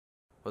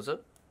What's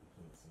up?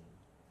 Can't see him.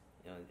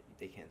 Yeah,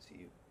 they can't see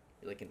you.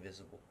 You're like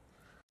invisible.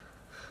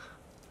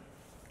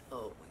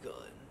 Oh my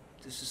god.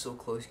 This is so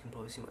close, you can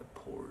probably see my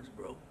pores,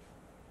 bro.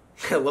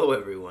 Hello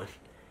everyone.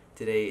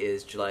 Today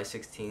is July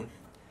 16th,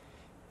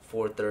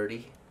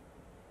 4:30.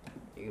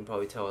 You can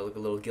probably tell I look a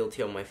little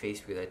guilty on my face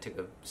because I took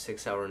a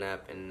 6-hour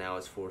nap and now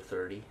it's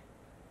 4:30.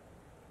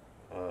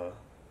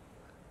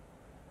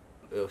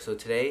 So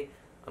today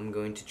I'm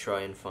going to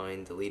try and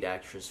find the lead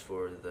actress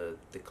for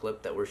the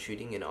clip that we're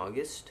shooting in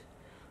August.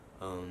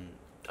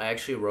 I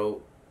actually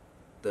wrote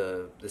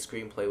the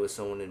screenplay with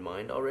someone in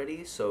mind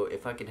already, so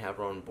if I can have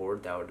her on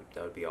board, that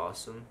would be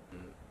awesome.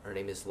 Her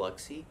name is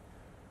Luxie.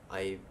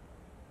 I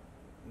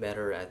met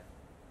her at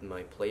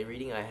my play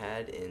reading I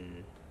had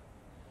in,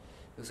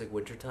 it was like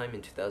wintertime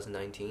in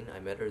 2019. I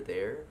met her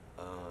there.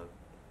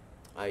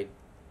 I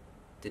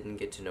didn't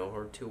get to know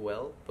her too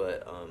well,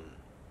 but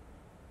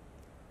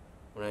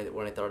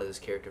when I thought of this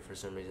character, for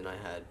some reason I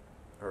had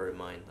her in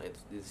mind.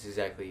 This is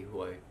exactly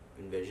who I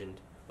envisioned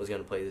was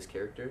gonna play this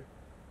character.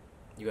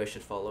 You guys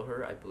should follow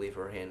her. I believe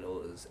her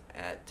handle is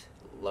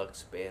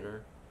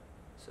 @LuxBanner,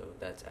 so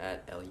that's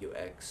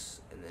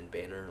 @LUX and then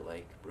Banner,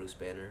 like Bruce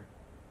Banner.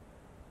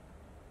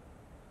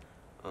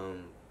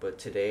 But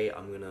today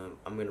I'm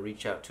gonna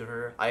reach out to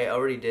her. I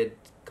already did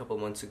a couple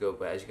months ago,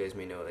 but as you guys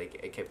may know, like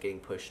it kept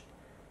getting pushed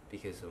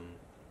because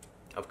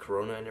of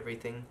Corona and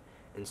everything,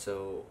 and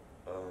so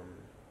I'm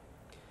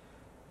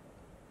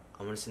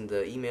gonna send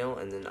the email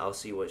and then I'll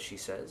see what she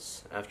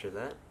says after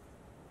that,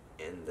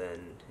 and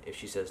then if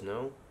she says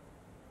no,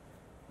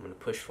 I'm gonna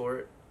push for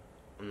it.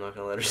 I'm not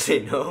gonna let her say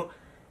no,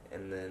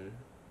 and then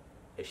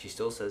if she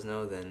still says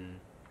no, then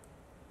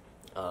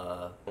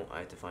I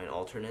have to find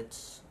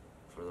alternates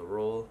for the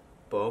role.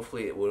 But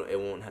hopefully it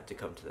won't have to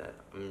come to that.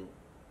 I'm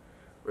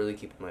really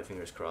keeping my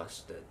fingers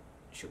crossed that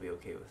she'll be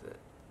okay with it.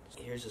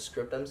 Here's the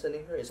script I'm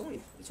sending her. It's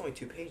only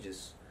 2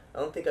 pages. I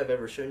don't think I've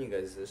ever shown you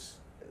guys this.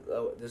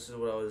 This is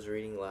what I was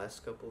reading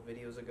last couple of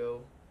videos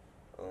ago.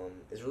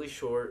 It's really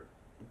short,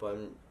 but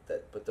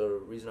the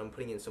reason I'm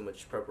putting in so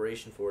much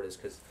preparation for it is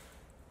because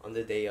on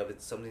the day of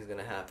it, something's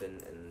gonna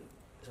happen and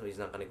something's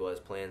not gonna go as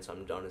planned. So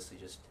I'm honestly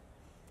it's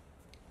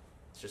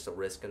just a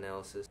risk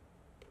analysis.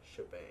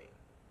 Shebang.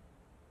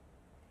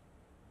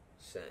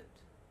 Sent.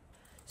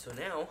 So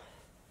now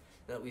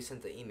that we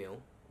sent the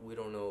email, we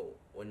don't know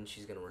when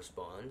she's gonna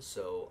respond.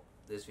 So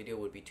this video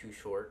would be too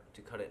short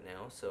to cut it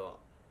now. So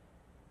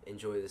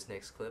enjoy this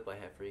next clip I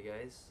have for you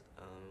guys,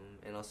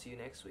 and I'll see you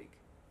next week.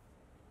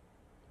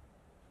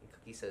 And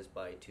Cookie says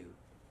bye too.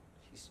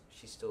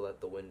 She's still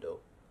at the window.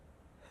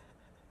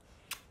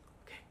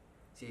 Okay,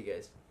 see you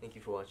guys. Thank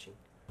you for watching.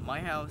 My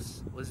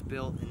house was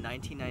built in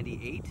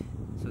 1998,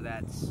 so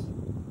that's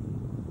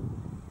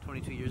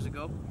 22 years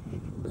ago.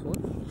 This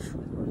one?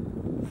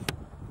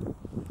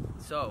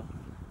 So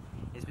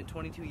it's been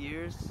 22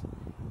 years,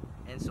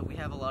 and so we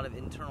have a lot of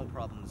internal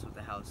problems with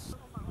the house.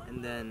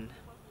 And then,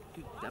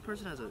 dude, that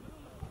person has a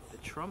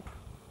Trump.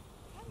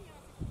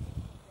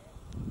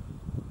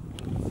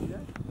 See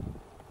that?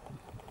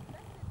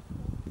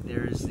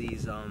 There's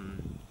these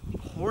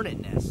hornet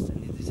nests,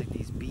 and there's like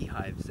these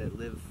beehives that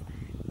live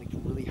like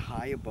really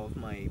high above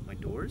my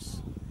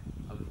doors,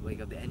 of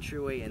the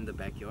entryway and the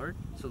backyard.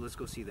 So let's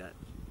go see that.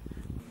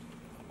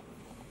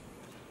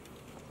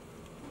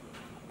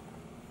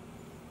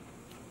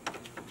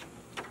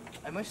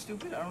 Am I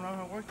stupid? I don't know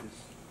how to work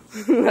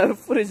this. I have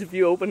footage of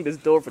you opening this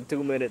door for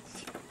 2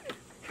 minutes.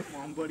 Come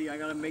on, buddy, I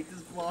gotta make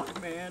this vlog,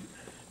 man.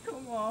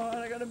 Come on,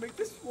 I gotta make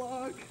this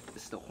vlog.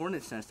 This is the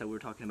hornet's nest that we were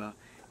talking about.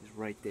 Is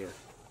right there.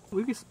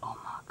 Look at, oh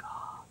my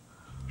god.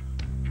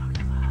 Look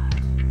at that.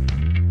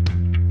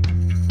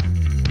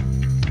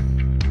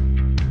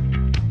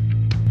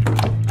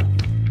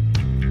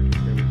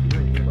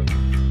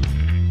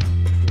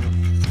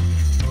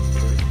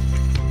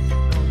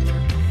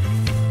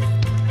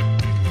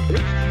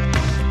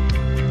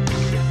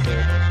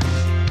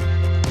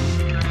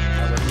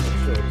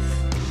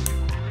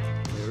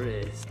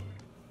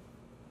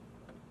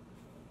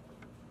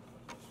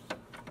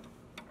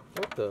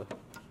 What the?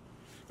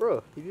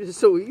 Bro, you did it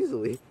so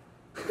easily.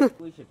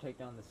 We should take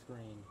down the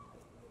screen.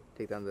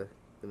 Take down the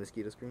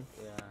mosquito screen?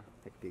 Yeah.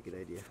 That could be a good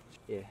idea.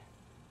 Yeah.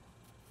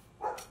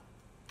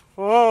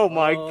 Oh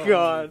my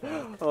god.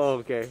 Oh,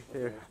 okay.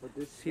 Here.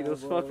 See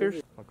those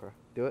fuckers? Okay.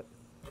 Do it.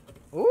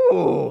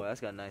 Ooh. That's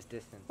got a nice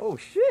distance. Oh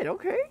shit,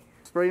 okay.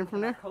 Spray him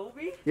from there.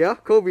 Kobe? Yeah,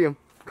 Kobe him.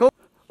 Kobe.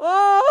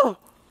 Oh!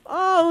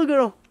 Oh, look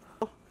at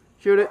him.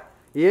 Shoot it.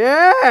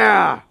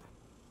 Yeah!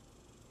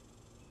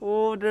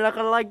 Oh, they're not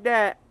gonna like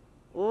that.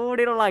 Oh,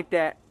 they don't like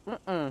that.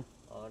 Oh,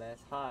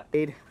 that's hot.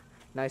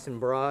 Nice and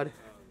broad.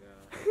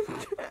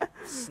 Oh, God.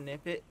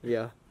 Snip it?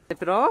 Yeah.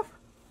 Snip it off?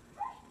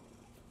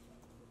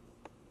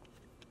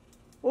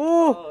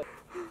 Oh!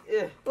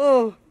 Yeah.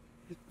 Oh!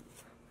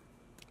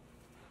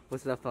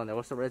 What's left on there?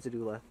 What's the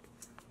residue left?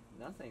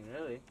 Nothing,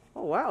 really.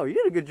 Oh, wow. You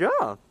did a good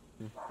job.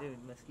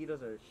 Dude,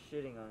 mosquitoes are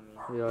shitting on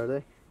me. Yeah, are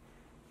they?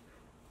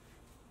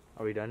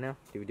 Are we done now?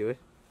 Did we do it?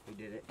 We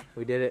did it.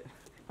 We did it.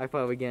 High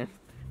five again.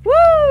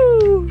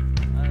 Woo!